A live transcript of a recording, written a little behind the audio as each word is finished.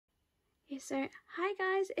Okay, so hi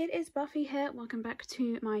guys, it is Buffy here. Welcome back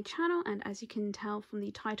to my channel, and as you can tell from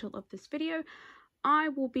the title of this video, I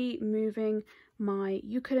will be moving my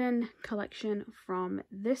Yuki collection from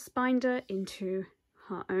this binder into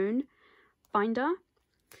her own binder.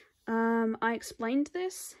 I explained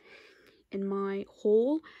this in my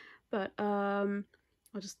haul, but I'll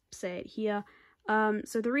just say it here.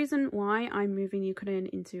 So the reason why I'm moving Yuki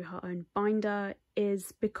into her own binder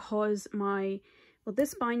is because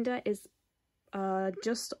this binder is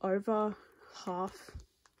just over half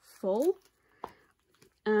full,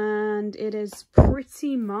 and it is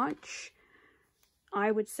pretty much,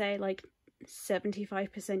 I would say, like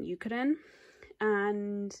 75% Yuki,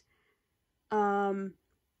 and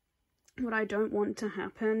what I don't want to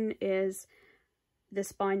happen is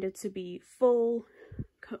this binder to be full,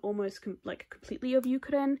 almost like completely of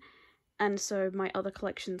Yuki, and so my other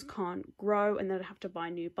collections can't grow and then I'd have to buy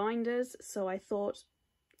new binders. So I thought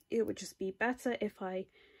it would just be better if I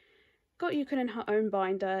got Yuki in her own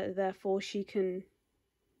binder, therefore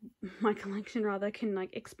my collection rather can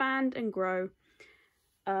like expand and grow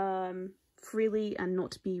freely and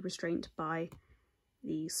not be restrained by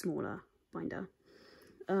the smaller binder.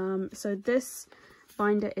 So this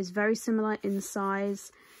binder is very similar in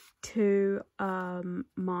size to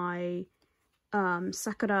my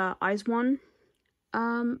Sakura Eyes One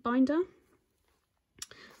binder,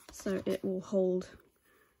 so it will hold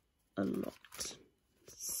a lot.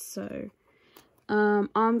 So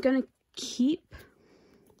I'm gonna keep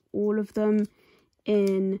all of them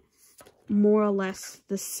in more or less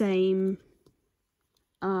the same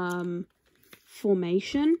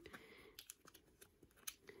formation,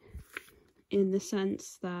 in the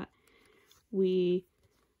sense that we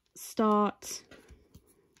start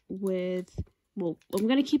with, well, I'm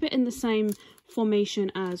going to keep it in the same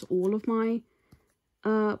formation as all of my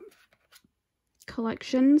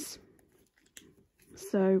collections.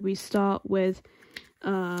 So we start with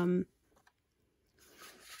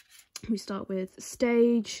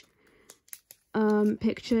stage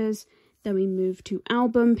pictures, then we move to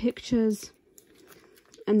album pictures,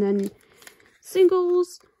 and then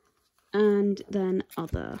singles, and then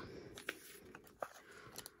other,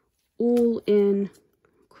 all in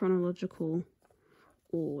chronological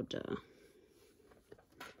order.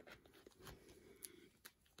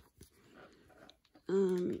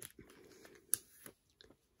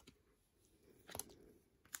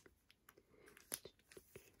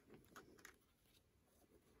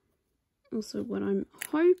 Also, what I'm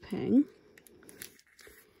hoping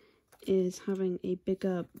is having a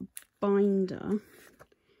bigger binder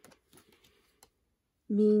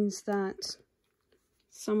means that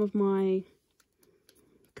some of my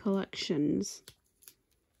collections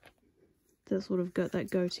that sort of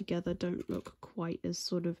go together don't look quite as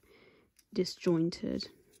sort of disjointed.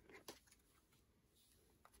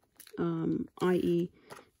 I.e.,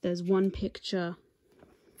 there's one picture,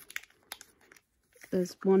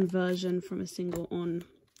 there's one version from a single on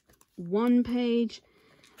one page,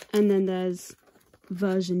 and then there's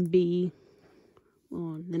version B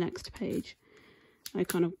on the next page. I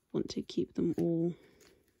kind of want to keep them all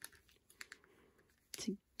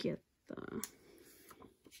together.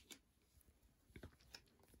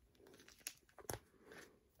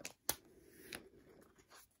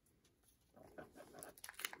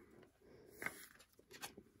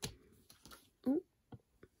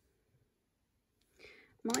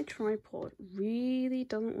 My tripod really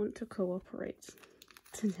doesn't want to cooperate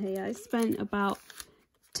today. I spent about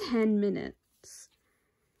 10 minutes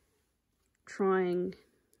trying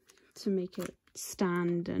to make it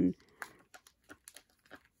stand and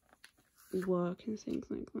work and things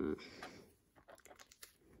like that.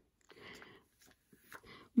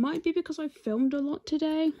 Might be because I filmed a lot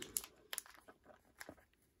today.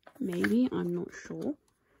 Maybe, I'm not sure.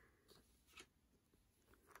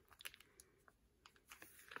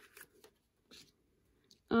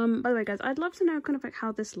 By the way, guys, I'd love to know kind of like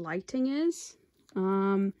how this lighting is.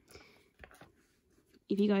 If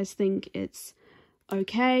you guys think it's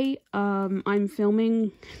okay. I'm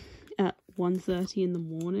filming at 1:30 in the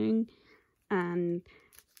morning, and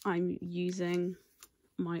I'm using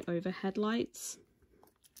my overhead lights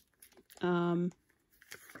to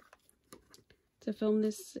film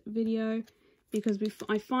this video, because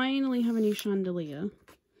I finally have a new chandelier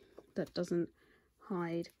that doesn't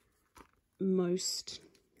hide most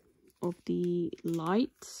of the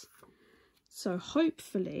lights, so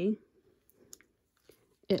hopefully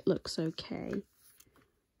it looks okay.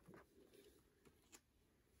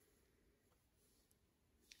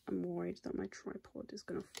 I'm worried that my tripod is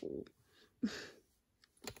gonna fall.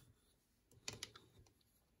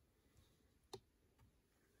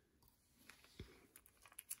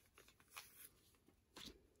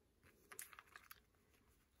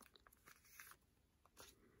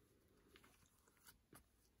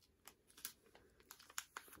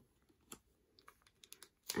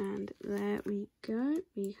 And there we go.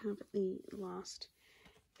 We have the last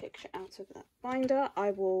picture out of that binder. I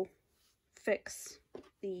will fix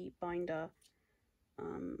the binder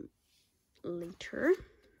later.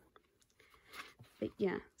 But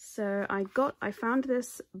yeah, so I found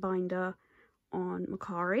this binder on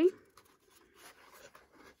Mercari,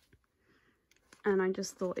 and I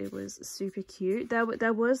just thought it was super cute.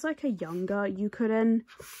 There was like a younger Yuki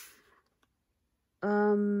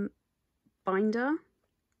binder,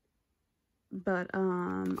 but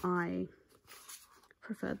I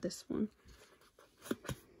preferred this one.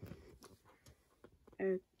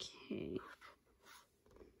 Okay.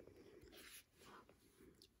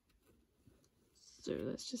 So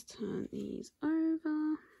let's just turn these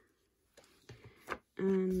over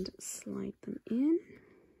and slide them in.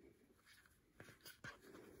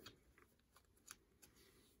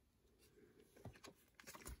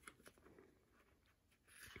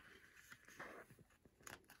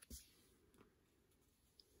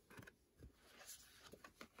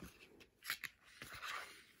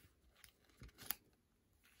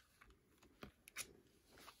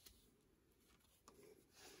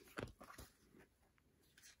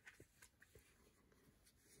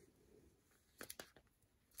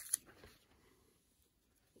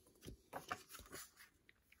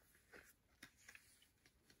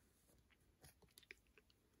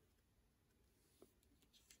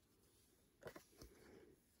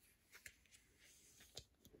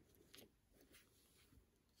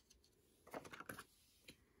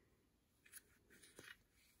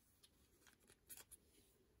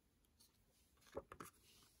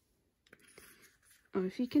 Oh,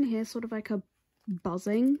 if you can hear sort of like a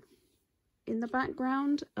buzzing in the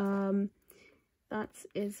background, that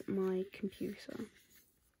is my computer.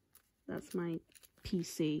 That's my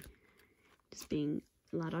PC just being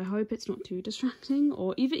loud. I hope it's not too distracting,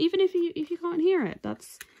 or even if you can't hear it,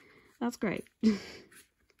 that's great.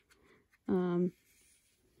 I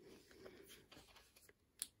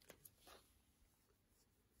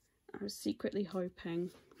was secretly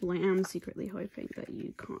hoping, well, I am secretly hoping that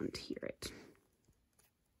you can't hear it.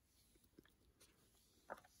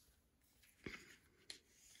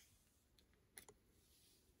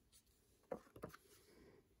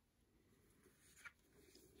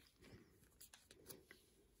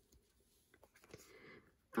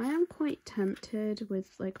 I am quite tempted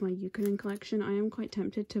with like my Yuki collection. I am quite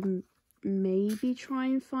tempted to maybe try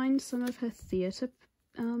and find some of her stage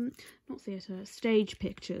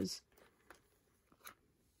pictures.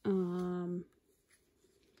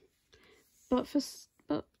 But for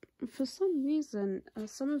some reason,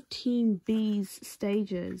 some of Team B's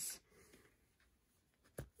stages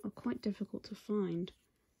are quite difficult to find.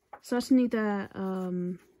 Certainly their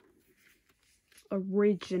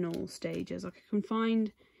original stages. Like I can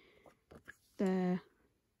find their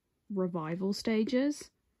revival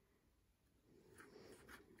stages,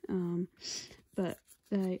 but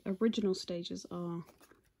the original stages are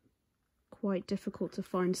quite difficult to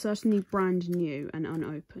find, certainly brand new and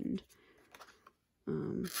unopened.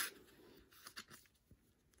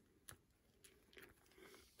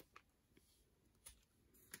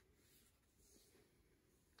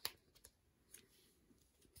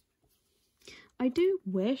 I do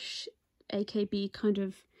wish AKB kind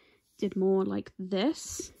of did more like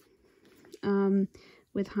this,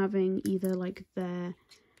 with having either like their,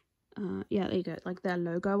 yeah, there you go, like their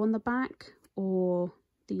logo on the back or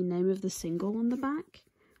the name of the single on the back.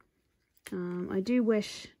 I do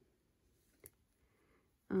wish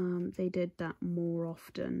they did that more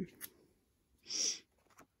often,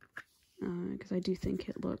 because I do think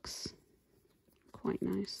it looks quite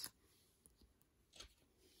nice.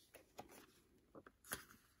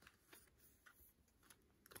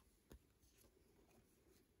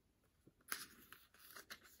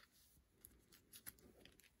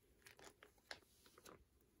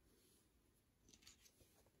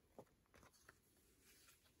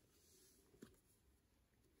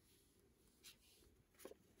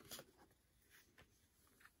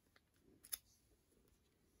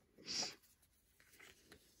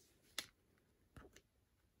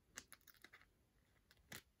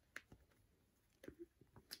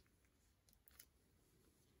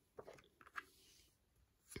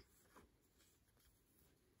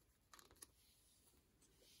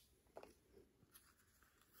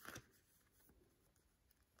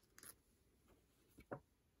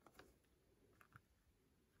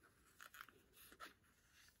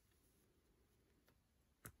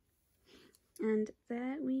 And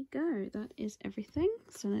there we go, that is everything.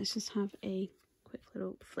 So let's just have a quick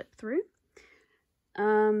little flip through.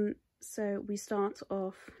 So we start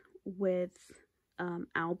off with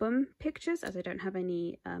album pictures, as I don't have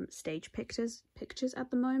any stage pictures at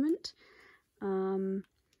the moment. And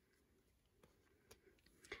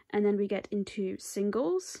then we get into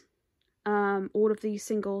singles. All of these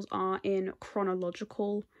singles are in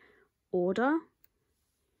chronological order,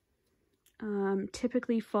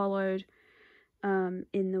 typically followed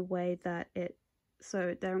in the way that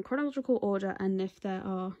so they're in chronological order, and if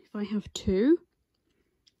I have two,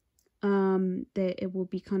 it will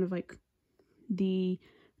be kind of like the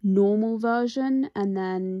normal version and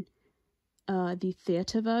then the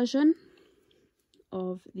theatre version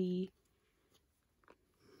of the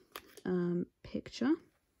picture.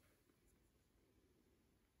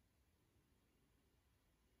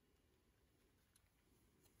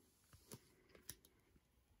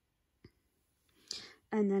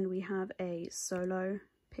 And then we have a solo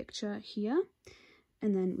picture here,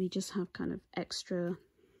 and then we just have kind of extra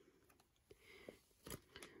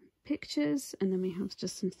pictures, and then we have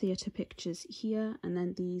just some theatre pictures here, and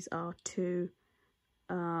then these are two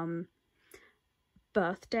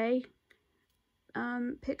birthday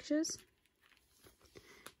pictures.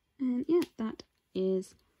 And yeah, that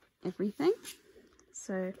is everything.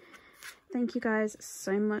 So thank you guys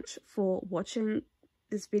so much for watching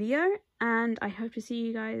this video, and I hope to see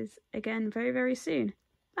you guys again very, very soon.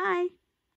 Bye!